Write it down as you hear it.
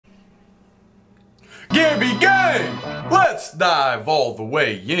Gibby gang, let's dive all the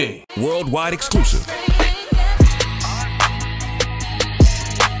way in. Worldwide exclusive.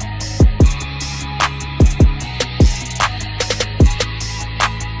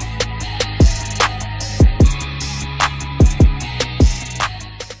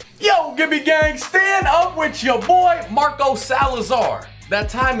 Yo, Gibby gang, stand up with your boy, Marco Salazar. That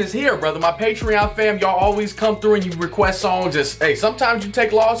time is here, brother. My Patreon fam, y'all always come through and you request songs. Just, hey, sometimes you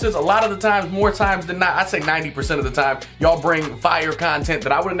take losses. A lot of the times, more times than not, I'd say 90% of the time, y'all bring fire content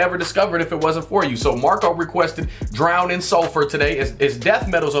that I would have never discovered if it wasn't for you. So Marco requested Drown in Sulphur today. It's death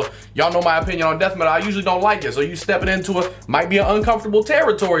metal, so y'all know my opinion on death metal. I usually don't like it, so you stepping into it might be an uncomfortable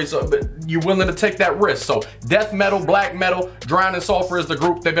territory, so but you're willing to take that risk. So death metal, black metal, Drown in Sulphur is the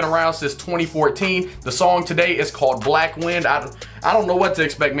group. They've been around since 2014. The song today is called Blackwind. I don't know what to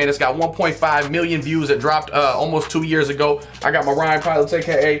expect, man. It's got 1.5 million views. It dropped almost 2 years ago. I got my Ryan Pilots,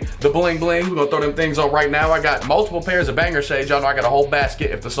 aka the bling bling. We're gonna throw them things on right now. I got multiple pairs of banger shades. Y'all know I got a whole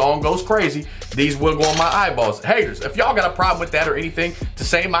basket. If the song goes crazy, these will go on my eyeballs. Haters, if y'all got a problem with that or anything to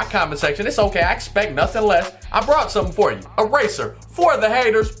say in my comment section, it's okay. I expect nothing less. I brought something for you. Eraser for the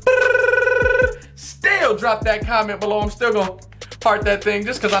haters. Still drop that comment below. I'm still gonna heart that thing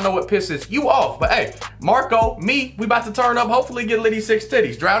just because I know it pisses you off. But hey, Marco, me, we about to turn up, hopefully get Liddy 6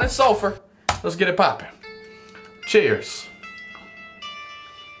 titties. Drown in Sulphur. Let's get it popping. Cheers.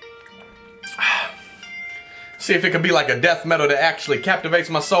 See if it could be like a death metal that actually captivates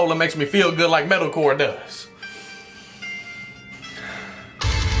my soul and makes me feel good like metalcore does.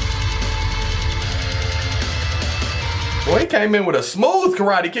 Boy, he came in with a smooth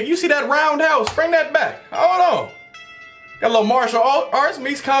karate kick. You see that roundhouse? Bring that back. Hold on. Got a little martial arts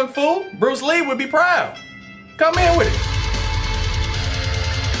meets kung fu. Bruce Lee would be proud. Come in with it.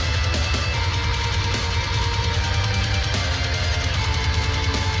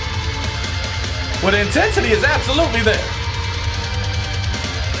 Well, the intensity is absolutely there.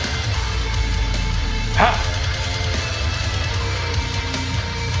 Ha.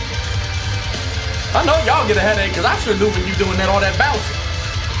 I know y'all get a headache because I sure do when you doing that, all that bouncing.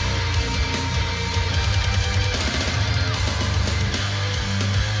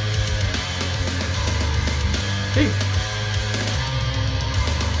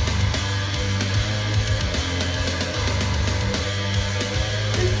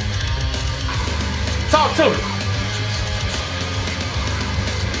 Talk to me.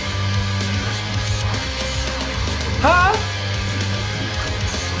 Huh?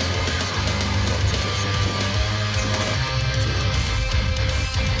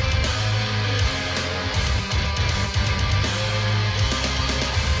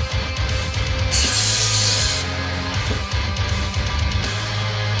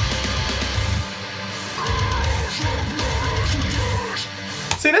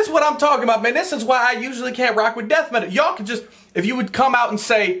 See, this is what I'm talking about, man. This is why I usually can't rock with death metal. Y'all could just, if you would come out and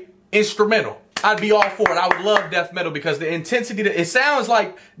say instrumental, I'd be all for it. I would love death metal because the intensity, it sounds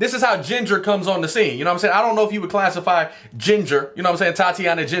like this is how Ginger comes on the scene. You know what I'm saying? I don't know if you would classify Ginger, you know what I'm saying,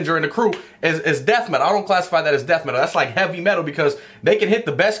 Tatiana, Ginger, and the crew as death metal. I don't classify that as death metal. That's like heavy metal because they can hit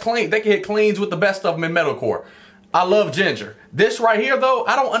the best clean. They can hit cleans with the best of them in metalcore. I love Ginger. This right here, though,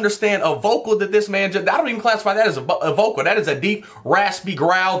 I don't understand a vocal that this man just, I don't even classify that as a vocal. That is a deep, raspy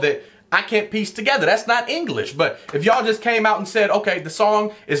growl that I can't piece together. That's not English. But if y'all just came out and said, okay, the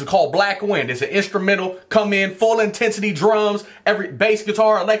song is called Blackwind. It's an instrumental, come in, full intensity drums, every bass,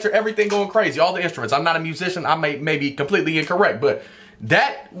 guitar, electric, everything going crazy, all the instruments. I'm not a musician. I may be completely incorrect, but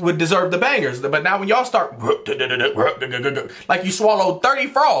that would deserve the bangers. But now when y'all start, like you swallowed 30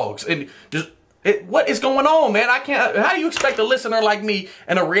 frogs and just, what is going on, man? I can't. How do you expect a listener like me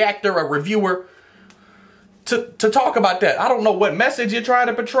and a reactor, a reviewer, to talk about that? I don't know what message you're trying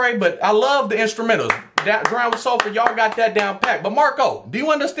to portray, but I love the instrumentals. Drown with Sulphur, y'all got that down packed. But Marco, do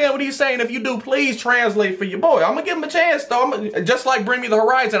you understand what he's saying? If you do, please translate for your boy. I'm gonna give him a chance, though. Just like Bring Me the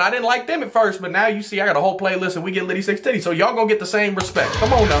Horizon. I didn't like them at first, but now you see I got a whole playlist and we get Liddy 6 titties, so y'all gonna get the same respect.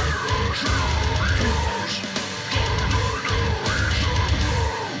 Come on now.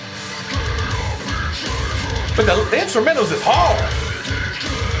 But the instrumentals is hard.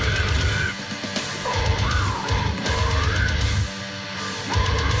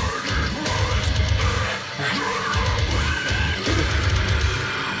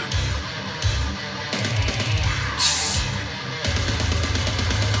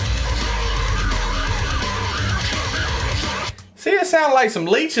 See, it sounds like some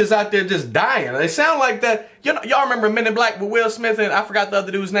leeches out there just dying. They sound like that. you know, y'all remember Men in Black with Will Smith and I forgot the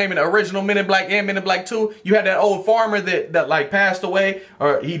other dude's name in the original Men in Black and Men in Black 2. You had that old farmer that like passed away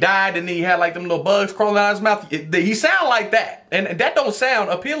or he died and then he had like them little bugs crawling out of his mouth. He sound like that. And that don't sound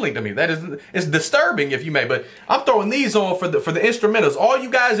appealing to me. That is, it's disturbing if you may, but I'm throwing these on for the instrumentals. All you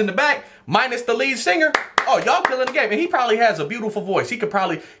guys in the back, minus the lead singer, oh, y'all killing the game. And he probably has a beautiful voice. He could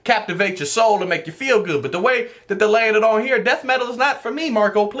probably captivate your soul and make you feel good. But the way that they're laying it on here, death metal is not for me,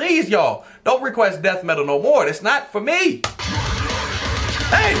 Marco. Please, y'all. Don't request death metal no more. It's not for me.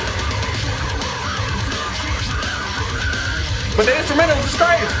 Hey. But the instrumentals is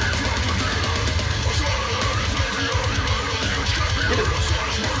crazy.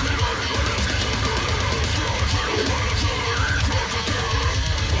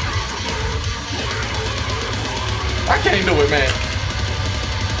 I can't do it, man.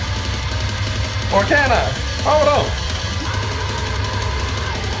 Or can I? Hold on.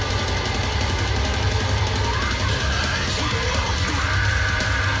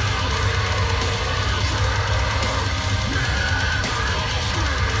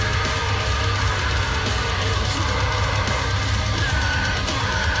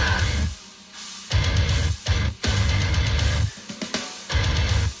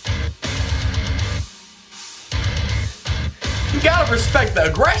 You gotta respect the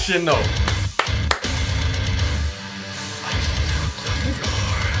aggression, though.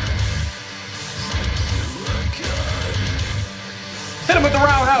 Hit him with the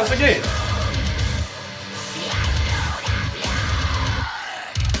roundhouse again.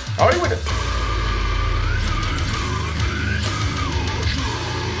 Oh, he with it.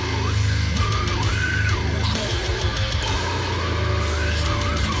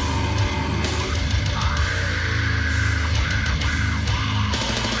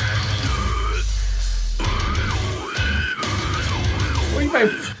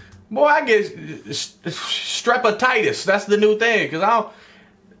 Boy, I get strepititis. That's the new thing. Because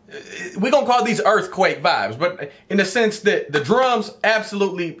we're going to call these earthquake vibes. But in the sense that the drums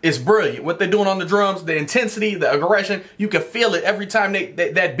absolutely is brilliant. What they're doing on the drums, the intensity, the aggression, you can feel it every time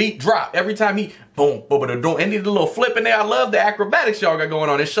that beat drop. Every time he boom, boom, boom, boom. And the little flip in there. I love the acrobatics y'all got going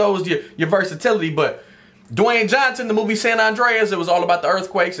on. It shows your versatility. But Dwayne Johnson, the movie San Andreas, it was all about the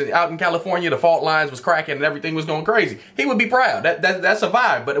earthquakes, and out in California, the fault lines was cracking and everything was going crazy. He would be proud. That's a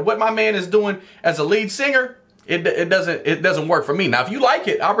vibe. But what my man is doing as a lead singer, it doesn't work for me. Now, if you like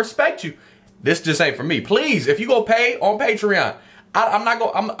it, I respect you. This just ain't for me. Please, if you go pay on Patreon,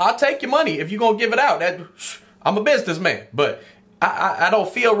 I'll take your money if you gonna give it out. I'm a businessman, but I don't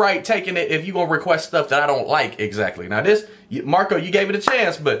feel right taking it if you gonna request stuff that I don't like exactly. Now Marco, you gave it a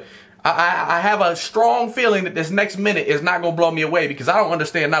chance, but I have a strong feeling that this next minute is not going to blow me away because I don't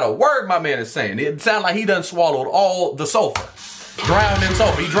understand not a word my man is saying. It sounds like he done swallowed all the sulfur. Drowned in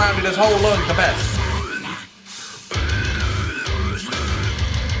sulfur. He drowned in his whole lung capacity.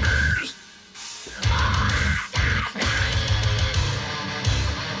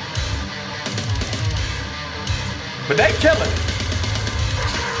 But they killing it.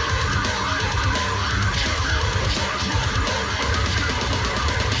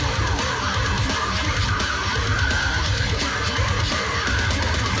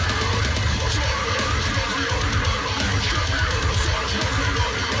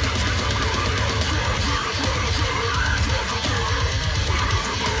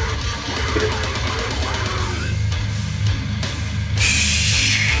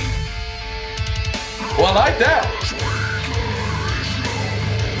 Well, I like that.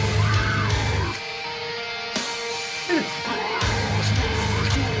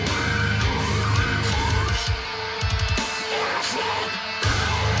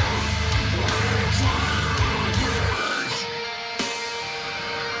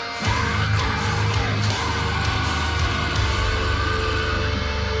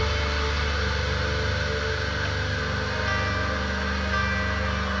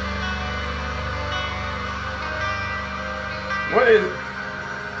 What is it?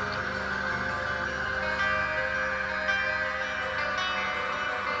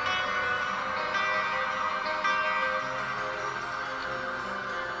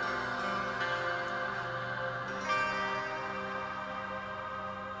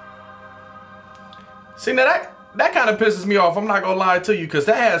 See, now that kind of pisses me off. I'm not gonna lie to you, because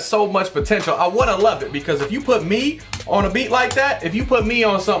that has so much potential. I wanna love it, because if you put me on a beat like that, if you put me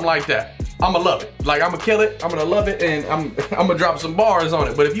on something like that, I'ma love it. Like, I'ma kill it, I'm gonna love it, and I'm gonna drop some bars on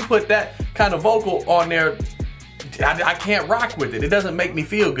it. But if you put that kind of vocal on there, I can't rock with it. It doesn't make me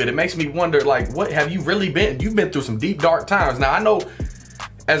feel good. It makes me wonder, like, what have you really been? You've been through some deep, dark times. Now, I know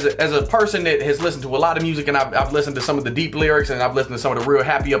as a person that has listened to a lot of music, and I've listened to some of the deep lyrics, and I've listened to some of the real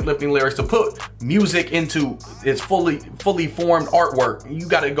happy, uplifting lyrics, to put music into its fully formed artwork, you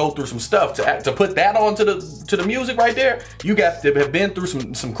got to go through some stuff to put that onto the music right there. You got to have been through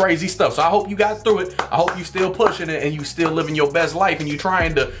some crazy stuff. So I hope you got through it. I hope you still pushing it and you still living your best life and you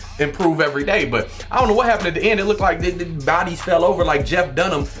trying to improve every day. But I don't know what happened at the end. It looked like the bodies fell over, like Jeff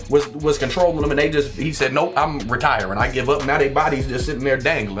Dunham was controlling them, and he said, nope, I'm retiring. I give up. Now they bodies just sitting there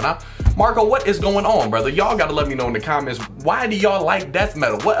dangling. Marco, what is going on, brother? Y'all gotta let me know in the comments, why do y'all like death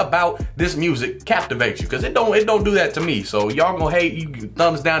metal? What about this music captivates you? Because it don't do that to me. So y'all gonna hate, you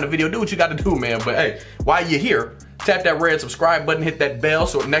thumbs down the video, do what you gotta do, man. But hey, while you're here, tap that red subscribe button, hit that bell,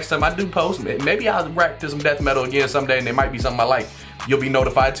 so next time I do post, maybe I'll react to some death metal again someday, and there might be something I like. You'll be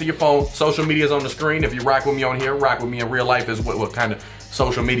notified to your phone. Social media is on the screen. If you rock with me on here, rock with me in real life is what kind of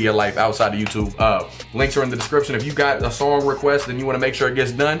social media life outside of YouTube. Links are in the description. If you got a song request and you want to make sure it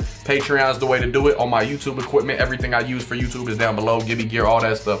gets done, Patreon is the way to do it. On my YouTube equipment, everything I use for YouTube is down below. Gibby gear, all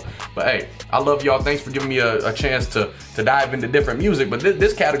that stuff. But hey, I love y'all. Thanks for giving me a chance to dive into different music. But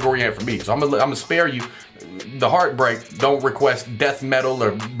this category ain't for me, so I'm gonna spare you the heartbreak. Don't request death metal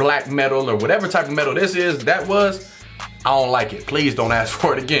or black metal or whatever type of metal this is. I don't like it. Please don't ask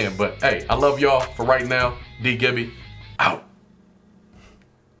for it again. But hey, I love y'all. For right now, dgibby out.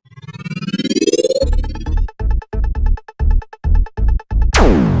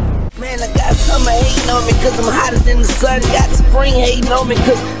 Man, I got summer hating on me cause I'm hotter than the sun. Got spring hating on me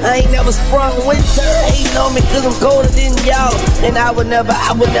cause I ain't never sprung. Winter hating on me cause I'm colder than y'all. And I would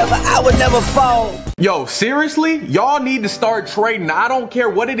never fall. Yo, seriously? Y'all need to start trading. I don't care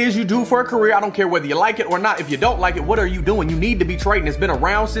what it is you do for a career. I don't care whether you like it or not. If you don't like it, what are you doing? You need to be trading. It's been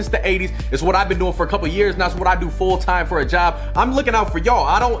around since the 80s. It's what I've been doing for a couple of years now. It's what I do full time for a job. I'm looking out for y'all.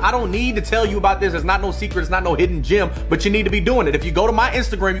 I don't need to tell you about this. It's not no secret. It's not no hidden gem, but you need to be doing it. If you go to my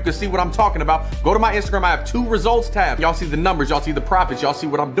Instagram, you can see what I'm talking about. Go to my Instagram. I have 2 results tabs. Y'all see the numbers. Y'all see the profits. Y'all see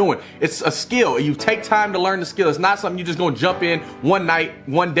what I'm doing. It's a skill. You take time to learn the skill. It's not something you just gonna jump in one night,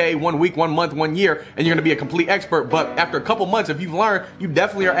 one day, 1 week, 1 month, 1 year, and you're gonna be a complete expert. But after a couple months, if you've learned, you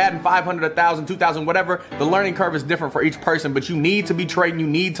definitely are adding 500, 1,000, 2,000, whatever. The learning curve is different for each person, but you need to be trading. You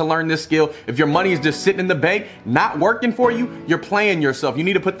need to learn this skill. If your money is just sitting in the bank, not working for you, you're playing yourself. You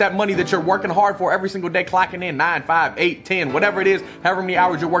need to put that money that you're working hard for every single day, clocking in 9, 5, 8, 10, whatever it is, however many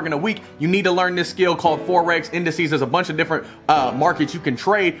hours you're working a week, you need to learn this skill called Forex, indices. There's a bunch of different markets you can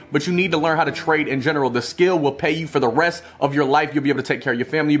trade, but you need to learn how to trade in general. The skill will pay you for the rest of your life. You'll be able to take care of your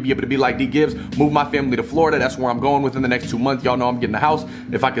family. You'll be able to be like D Gibbs, move my family to Florida. That's where I'm going within the next 2 months. Y'all know I'm getting a house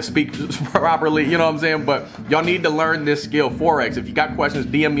if I can speak properly, you know what I'm saying? But y'all need to learn this skill, Forex. If you got questions,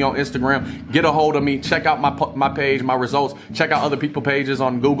 DM me on Instagram, get a hold of me, check out my page, my results, check out other people's pages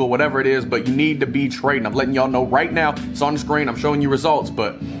on Google, whatever it is, but you need to be trading. I'm letting y'all know right now. It's on the screen. I'm showing you results,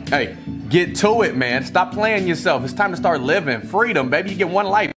 but hey, get to it, man. Stop playing yourself. It's time to start living. Freedom, baby. You get one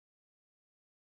life.